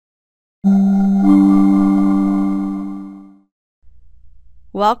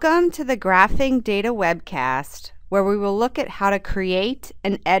Welcome to the Graphing Data webcast, where we will look at how to create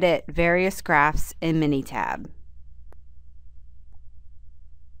and edit various graphs in Minitab.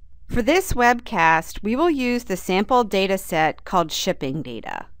 For this webcast, we will use the sample dataset called shipping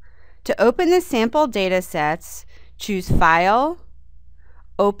data. To open the sample datasets, choose File,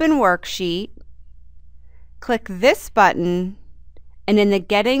 Open Worksheet, click this button, and in the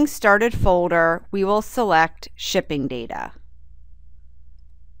Getting Started folder, we will select Shipping Data.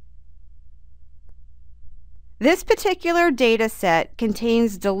 This particular data set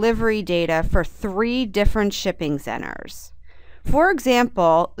contains delivery data for 3 different shipping centers. For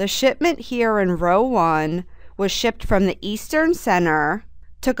example, the shipment here in row 1 was shipped from the Eastern Center,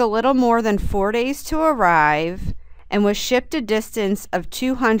 took a little more than 4 days to arrive, and was shipped a distance of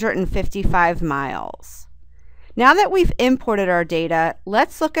 255 miles. Now that we've imported our data,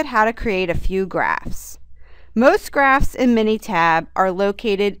 let's look at how to create a few graphs. Most graphs in Minitab are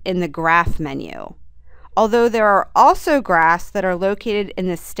located in the Graph menu, although there are also graphs that are located in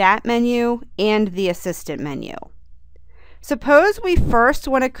the Stat menu and the Assistant menu. Suppose we first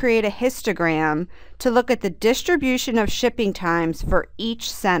want to create a histogram to look at the distribution of shipping times for each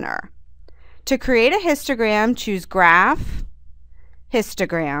center. To create a histogram, choose Graph,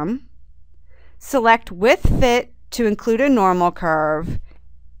 Histogram, select With Fit to include a normal curve,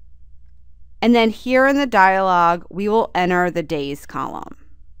 and then here in the dialog, we will enter the days column.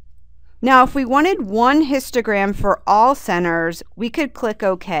 Now, if we wanted one histogram for all centers, we could click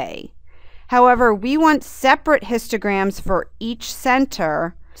OK. However, we want separate histograms for each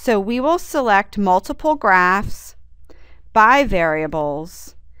center, so we will select Multiple Graphs, By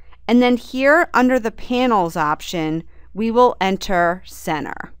Variables, and then here under the Panels option, we will enter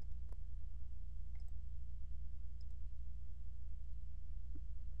Center.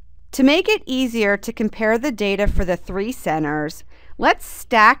 To make it easier to compare the data for the 3 centers, let's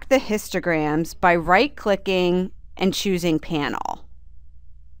stack the histograms by right-clicking and choosing Panel.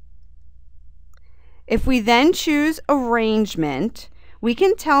 If we then choose Arrangement, we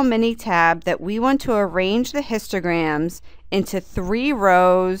can tell Minitab that we want to arrange the histograms into 3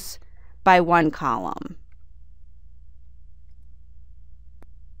 rows by 1 column.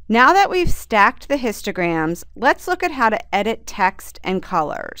 Now that we've stacked the histograms, let's look at how to edit text and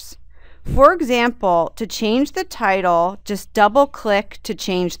colors. For example, to change the title, just double-click to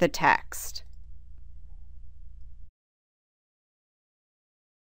change the text.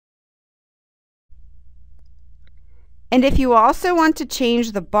 And if you also want to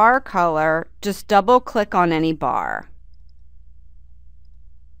change the bar color, just double-click on any bar.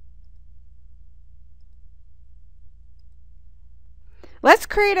 Let's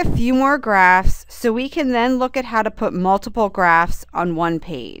create a few more graphs so we can then look at how to put multiple graphs on one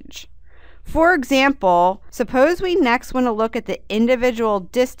page. For example, suppose we next want to look at the individual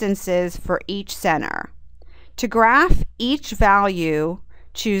distances for each center. To graph each value,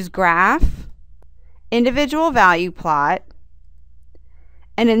 choose Graph, Individual Value Plot,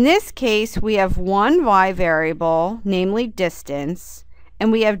 and in this case we have one y variable, namely distance,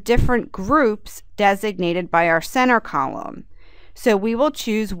 and we have different groups designated by our center column. So we will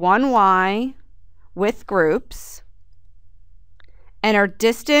choose one y with groups, and our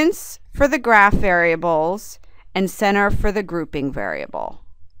distance for the graph variables, and center for the grouping variable.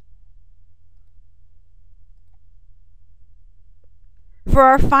 For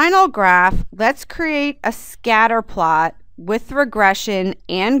our final graph, let's create a scatter plot with regression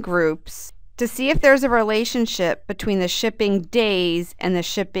and groups to see if there's a relationship between the shipping days and the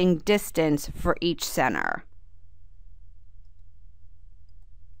shipping distance for each center.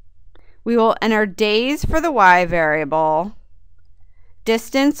 We will enter days for the y variable,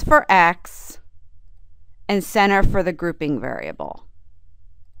 distance for x, and center for the grouping variable.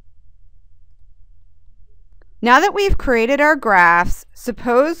 Now that we've created our graphs,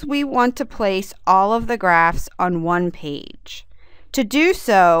 suppose we want to place all of the graphs on one page. To do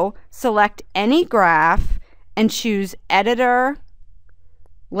so, select any graph and choose Editor,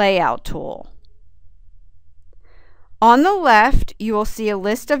 Layout Tool. On the left, you will see a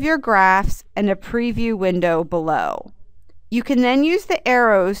list of your graphs and a preview window below. You can then use the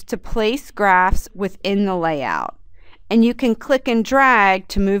arrows to place graphs within the layout, and you can click and drag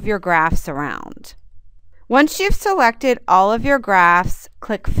to move your graphs around. Once you've selected all of your graphs,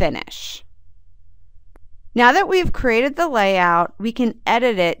 click Finish. Now that we've created the layout, we can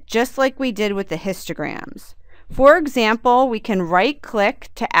edit it just like we did with the histograms. For example, we can right-click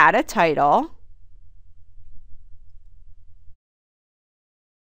to add a title,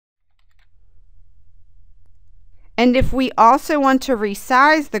 And if we also want to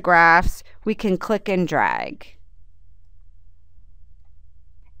resize the graphs, we can click and drag.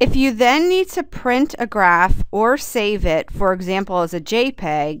 If you then need to print a graph or save it, for example as a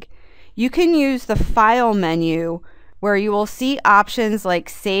JPEG, you can use the File menu where you will see options like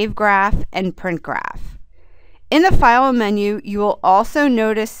Save Graph and Print Graph. In the File menu, you will also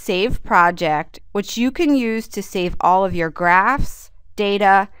notice Save Project, which you can use to save all of your graphs,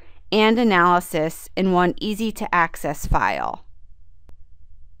 data, and analysis in one easy-to-access file.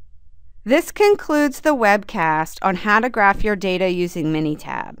 This concludes the webcast on how to graph your data using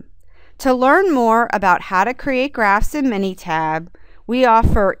Minitab. To learn more about how to create graphs in Minitab, we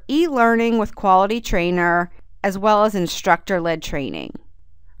offer e-learning with Quality Trainer as well as instructor-led training.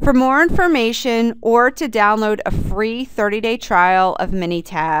 For more information or to download a free 30-day trial of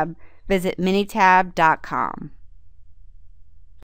Minitab, visit minitab.com.